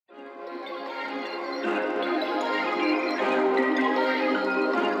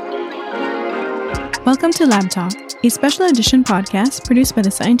Welcome to Lab Talk, a special edition podcast produced by the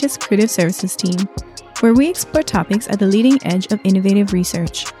Scientist Creative Services team, where we explore topics at the leading edge of innovative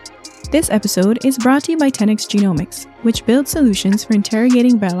research. This episode is brought to you by 10x Genomics, which builds solutions for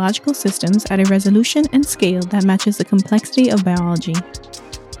interrogating biological systems at a resolution and scale that matches the complexity of biology.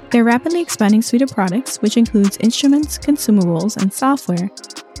 Their rapidly expanding suite of products, which includes instruments, consumables, and software,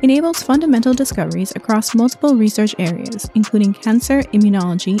 enables fundamental discoveries across multiple research areas, including cancer,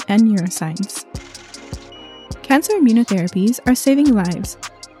 immunology, and neuroscience. Cancer immunotherapies are saving lives,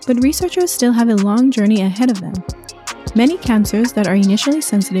 but researchers still have a long journey ahead of them. Many cancers that are initially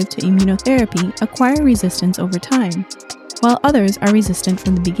sensitive to immunotherapy acquire resistance over time, while others are resistant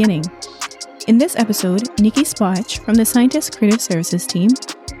from the beginning. In this episode, Nikki Spoich from the Scientist Creative Services team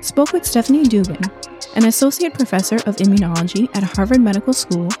spoke with Stephanie Dugan, an associate professor of immunology at Harvard Medical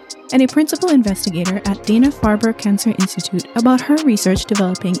School and a principal investigator at Dana-Farber Cancer Institute, about her research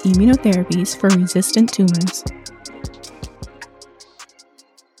developing immunotherapies for resistant tumors.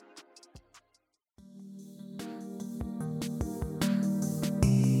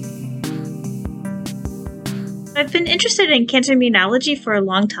 I've been interested in cancer immunology for a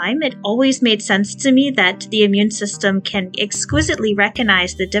long time. It always made sense to me that the immune system can exquisitely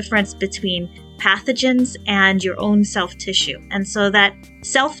recognize the difference between pathogens and your own self-tissue. And so that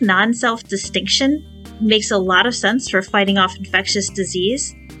self-non-self distinction makes a lot of sense for fighting off infectious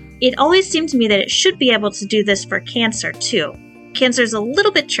disease. It always seemed to me that it should be able to do this for cancer too. Cancer is a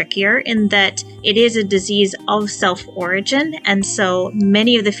little bit trickier in that it is a disease of self-origin, and so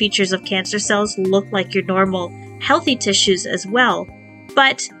many of the features of cancer cells look like your normal healthy tissues as well.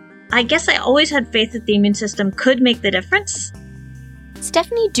 But I guess I always had faith that the immune system could make the difference.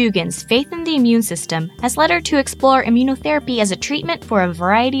 Stephanie Dugan's faith in the immune system has led her to explore immunotherapy as a treatment for a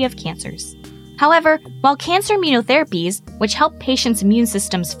variety of cancers. However, while cancer immunotherapies, which help patients' immune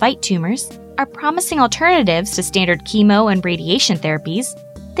systems fight tumors, are promising alternatives to standard chemo and radiation therapies,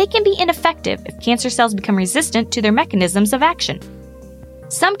 they can be ineffective if cancer cells become resistant to their mechanisms of action.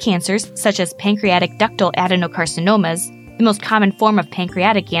 Some cancers, such as pancreatic ductal adenocarcinomas, the most common form of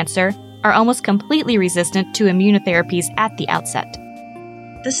pancreatic cancer, are almost completely resistant to immunotherapies at the outset.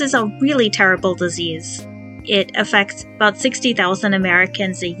 This is a really terrible disease. It affects about 60,000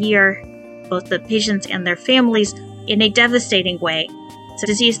 Americans a year, both the patients and their families, in a devastating way. It's a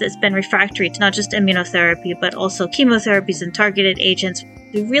disease that's been refractory to not just immunotherapy, but also chemotherapies and targeted agents.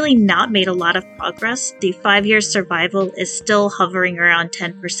 We've really not made a lot of progress. The 5-year survival is still hovering around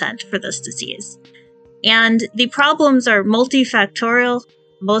 10% for this disease. And the problems are multifactorial.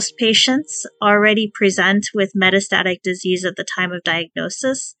 Most patients already present with metastatic disease at the time of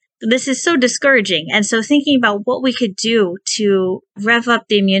diagnosis. This is so discouraging. And so thinking about what we could do to rev up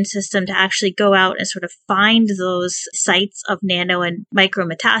the immune system to actually go out and sort of find those sites of nano and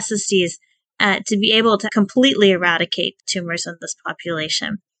micrometastases to be able to completely eradicate tumors in this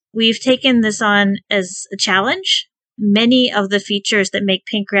population. We've taken this on as a challenge. Many of the features that make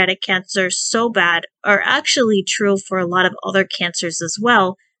pancreatic cancer so bad are actually true for a lot of other cancers as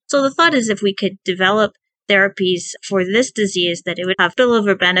well. So the thought is if we could develop therapies for this disease, that it would have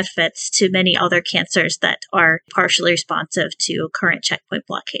spillover benefits to many other cancers that are partially responsive to current checkpoint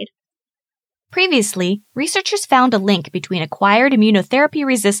blockade. Previously, researchers found a link between acquired immunotherapy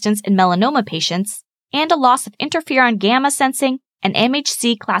resistance in melanoma patients and a loss of interferon gamma sensing and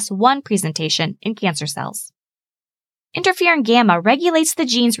MHC class I presentation in cancer cells. Interferon gamma regulates the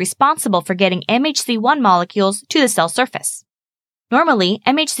genes responsible for getting MHC1 molecules to the cell surface. Normally,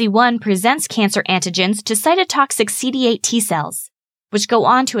 MHC1 presents cancer antigens to cytotoxic CD8 T cells, which go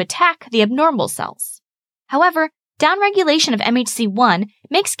on to attack the abnormal cells. However, downregulation of MHC1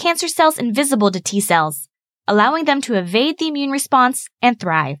 makes cancer cells invisible to T cells, allowing them to evade the immune response and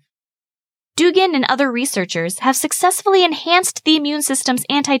thrive. Dugan and other researchers have successfully enhanced the immune system's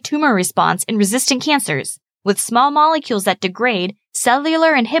anti-tumor response in resistant cancers with small molecules that degrade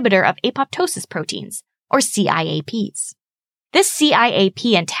cellular inhibitor of apoptosis proteins, or CIAPs. This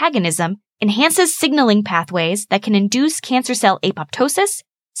CIAP antagonism enhances signaling pathways that can induce cancer cell apoptosis,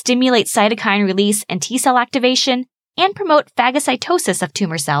 stimulate cytokine release and T-cell activation, and promote phagocytosis of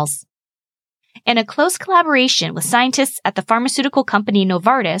tumor cells. In a close collaboration with scientists at the pharmaceutical company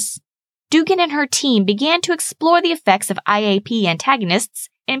Novartis, Dugan and her team began to explore the effects of IAP antagonists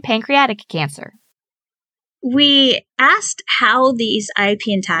in pancreatic cancer. We asked how these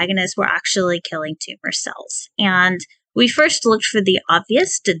IAP antagonists were actually killing tumor cells, and we first looked for the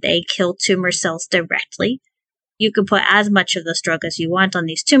obvious. Did they kill tumor cells directly? You can put as much of this drug as you want on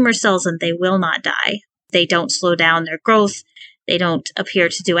these tumor cells and they will not die. They don't slow down their growth. They don't appear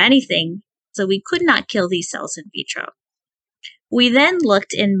to do anything. So we could not kill these cells in vitro. We then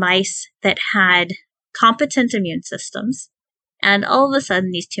looked in mice that had competent immune systems, and all of a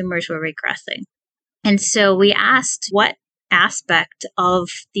sudden these tumors were regressing. And so we asked what aspect of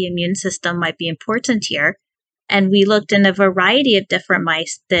the immune system might be important here. And we looked in a variety of different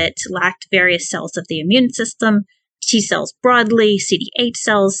mice that lacked various cells of the immune system, T cells broadly, CD8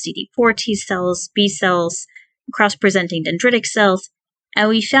 cells, CD4 T cells, B cells, cross-presenting dendritic cells. And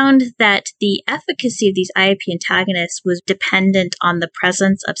we found that the efficacy of these IAP antagonists was dependent on the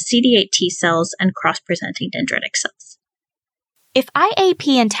presence of CD8 T cells and cross-presenting dendritic cells. If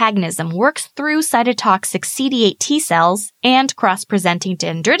IAP antagonism works through cytotoxic CD8 T cells and cross-presenting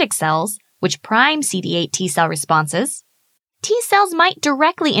dendritic cells, which prime CD8 T cell responses, T cells might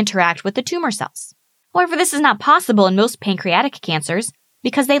directly interact with the tumor cells. However, this is not possible in most pancreatic cancers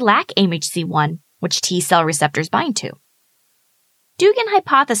because they lack MHC1, which T cell receptors bind to. Dugan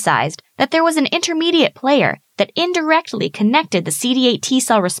hypothesized that there was an intermediate player that indirectly connected the CD8 T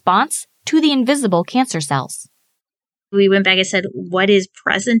cell response to the invisible cancer cells. We went back and said, what is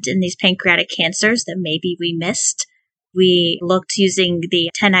present in these pancreatic cancers that maybe we missed? We looked using the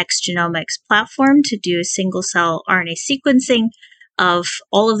 10x Genomics platform to do single-cell RNA sequencing of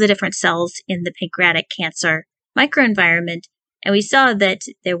all of the different cells in the pancreatic cancer microenvironment, and we saw that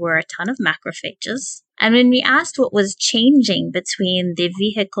there were a ton of macrophages. And when we asked what was changing between the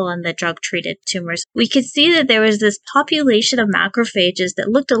vehicle and the drug-treated tumors, we could see that there was this population of macrophages that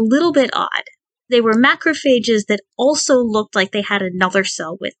looked a little bit odd. They were macrophages that also looked like they had another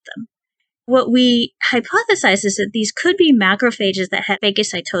cell with them. What we hypothesized is that these could be macrophages that had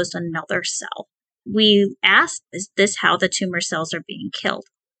phagocytosed another cell. We asked, is this how the tumor cells are being killed?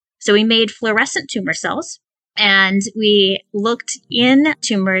 So we made fluorescent tumor cells, and we looked in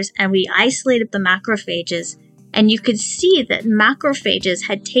tumors and we isolated the macrophages, and you could see that macrophages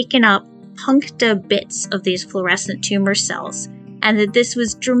had taken up puncta bits of these fluorescent tumor cells, and that this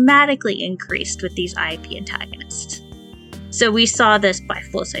was dramatically increased with these IAP antagonists. So we saw this by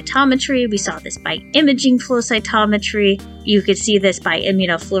flow cytometry, we saw this by imaging flow cytometry, you could see this by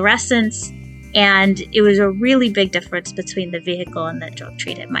immunofluorescence, and it was a really big difference between the vehicle and the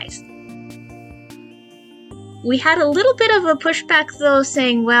drug-treated mice. We had a little bit of a pushback though,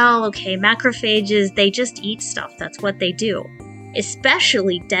 saying, well, okay, macrophages, they just eat stuff, that's what they do,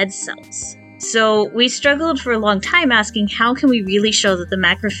 especially dead cells. So we struggled for a long time asking, how can we really show that the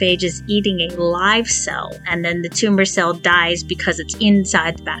macrophage is eating a live cell and then the tumor cell dies because it's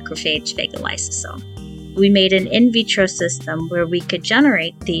inside the macrophage phagolysosome? We made an in vitro system where we could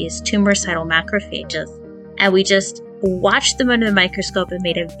generate these tumoricidal macrophages, and we just watched them under the microscope and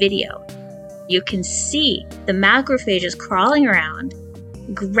made a video. You can see the macrophages crawling around,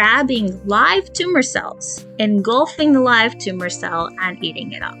 grabbing live tumor cells, engulfing the live tumor cell, and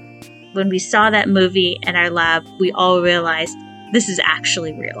eating it up. When we saw that movie in our lab, we all realized this is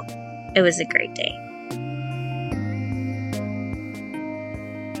actually real. It was a great day.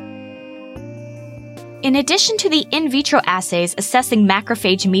 In addition to the in vitro assays assessing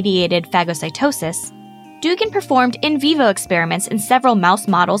macrophage-mediated phagocytosis, Dugan performed in vivo experiments in several mouse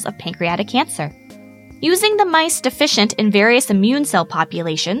models of pancreatic cancer. Using the mice deficient in various immune cell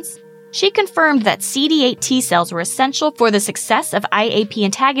populations, she confirmed that CD8 T cells were essential for the success of IAP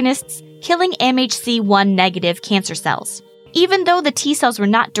antagonists killing MHC1 negative cancer cells, even though the T cells were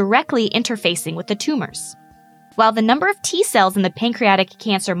not directly interfacing with the tumors. While the number of T cells in the pancreatic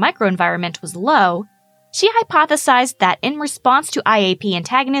cancer microenvironment was low, she hypothesized that in response to IAP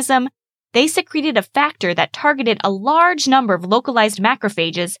antagonism, they secreted a factor that targeted a large number of localized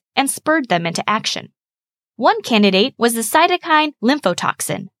macrophages and spurred them into action. One candidate was the cytokine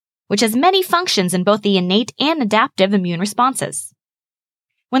lymphotoxin, which has many functions in both the innate and adaptive immune responses.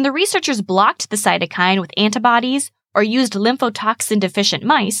 When the researchers blocked the cytokine with antibodies or used lymphotoxin-deficient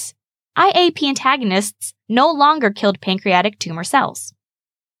mice, IAP antagonists no longer killed pancreatic tumor cells.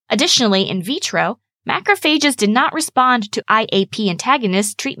 Additionally, in vitro, macrophages did not respond to IAP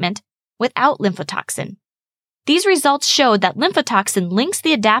antagonist treatment without lymphotoxin. These results showed that lymphotoxin links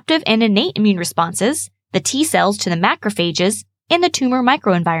the adaptive and innate immune responses, the T cells, to the macrophages in the tumor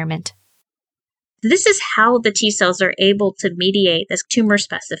microenvironment. This is how the T cells are able to mediate this tumor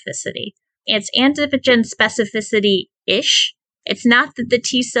specificity. It's antigen specificity-ish. It's not that the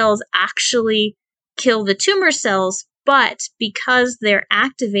T cells actually kill the tumor cells, but because they're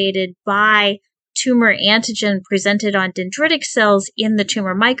activated by tumor antigen presented on dendritic cells in the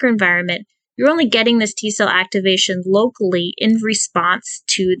tumor microenvironment, you're only getting this T cell activation locally in response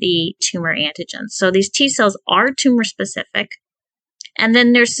to the tumor antigen. So these T cells are tumor specific. And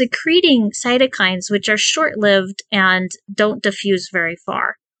then they're secreting cytokines, which are short-lived and don't diffuse very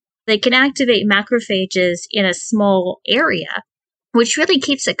far. They can activate macrophages in a small area, which really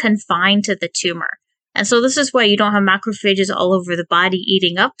keeps it confined to the tumor. And so this is why you don't have macrophages all over the body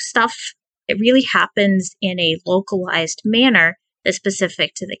eating up stuff. It really happens in a localized manner that's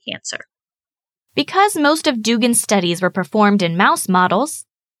specific to the cancer. Because most of Dugan's studies were performed in mouse models,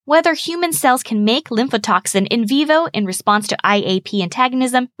 whether human cells can make lymphotoxin in vivo in response to IAP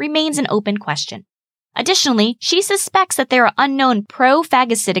antagonism remains an open question. Additionally, she suspects that there are unknown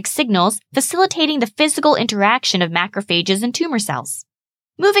pro-phagocytic signals facilitating the physical interaction of macrophages and tumor cells.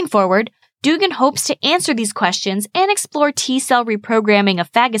 Moving forward, Dugan hopes to answer these questions and explore T-cell reprogramming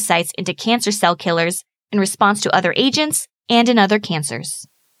of phagocytes into cancer cell killers in response to other agents and in other cancers.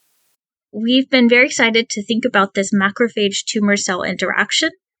 We've been very excited to think about this macrophage tumor cell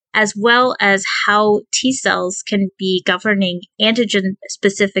interaction, as well as how T cells can be governing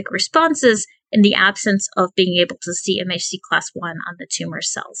antigen-specific responses in the absence of being able to see MHC class I on the tumor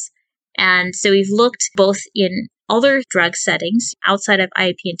cells. And so we've looked both in other drug settings outside of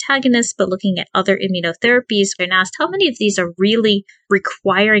IAP antagonists, but looking at other immunotherapies and asked how many of these are really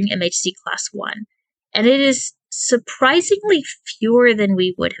requiring MHC class I. And it is surprisingly fewer than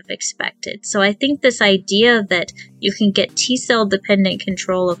we would have expected. So I think this idea that you can get T-cell dependent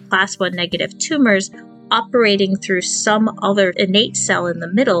control of class I negative tumors operating through some other innate cell in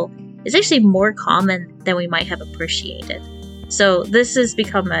the middle is actually more common than we might have appreciated. So this has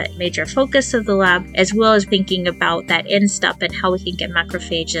become a major focus of the lab, as well as thinking about that end step and how we can get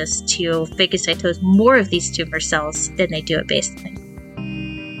macrophages to phagocytose more of these tumor cells than they do at baseline.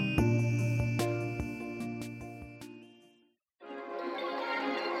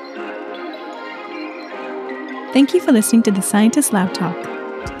 Thank you for listening to the Scientist Lab Talk.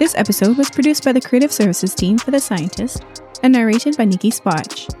 This episode was produced by the Creative Services team for The Scientist and narrated by Nikki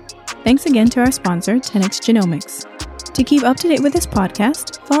Spotch. Thanks again to our sponsor, 10x Genomics. To keep up to date with this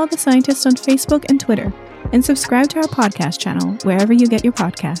podcast, follow The Scientist on Facebook and Twitter, and subscribe to our podcast channel wherever you get your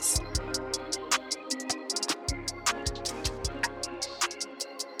podcasts.